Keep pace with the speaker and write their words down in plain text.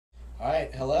All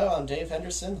right, hello, I'm Dave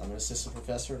Henderson. I'm an assistant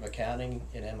professor of accounting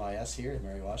in MIS here in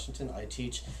Mary Washington. I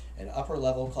teach an upper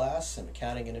level class in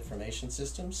accounting and information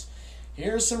systems.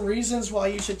 Here are some reasons why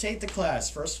you should take the class.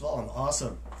 First of all, I'm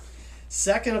awesome.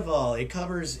 Second of all,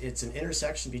 it's an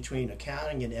intersection between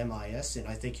accounting and MIS, and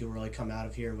I think you'll really come out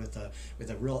of here with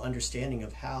a real understanding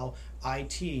of how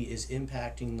IT is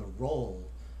impacting the role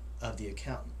of the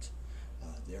accountant.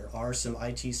 There are some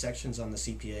IT sections on the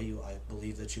CPA. I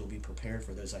believe that you'll be prepared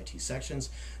for those IT sections.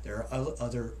 There are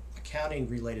other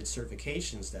accounting-related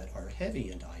certifications that are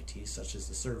heavy into IT, such as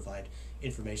the Certified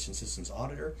Information Systems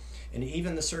Auditor, and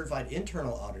even the Certified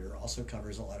Internal Auditor also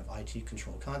covers a lot of IT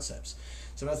control concepts.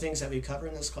 Some of the things that we cover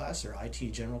in this class are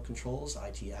IT general controls,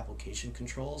 IT application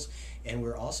controls, and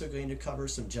we're also going to cover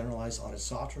some generalized audit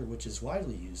software, which is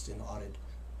widely used in the audit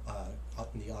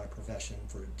profession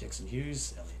for Dixon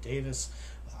Hughes, Elliott Davis,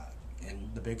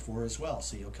 and the Big Four as well.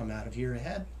 So you'll come out of here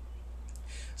ahead.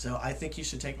 So I think you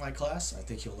should take my class. I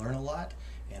think you'll learn a lot,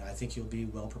 and I think you'll be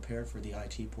well prepared for the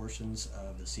IT portions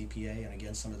of the CPA and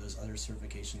again some of those other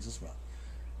certifications as well.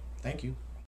 Thank you.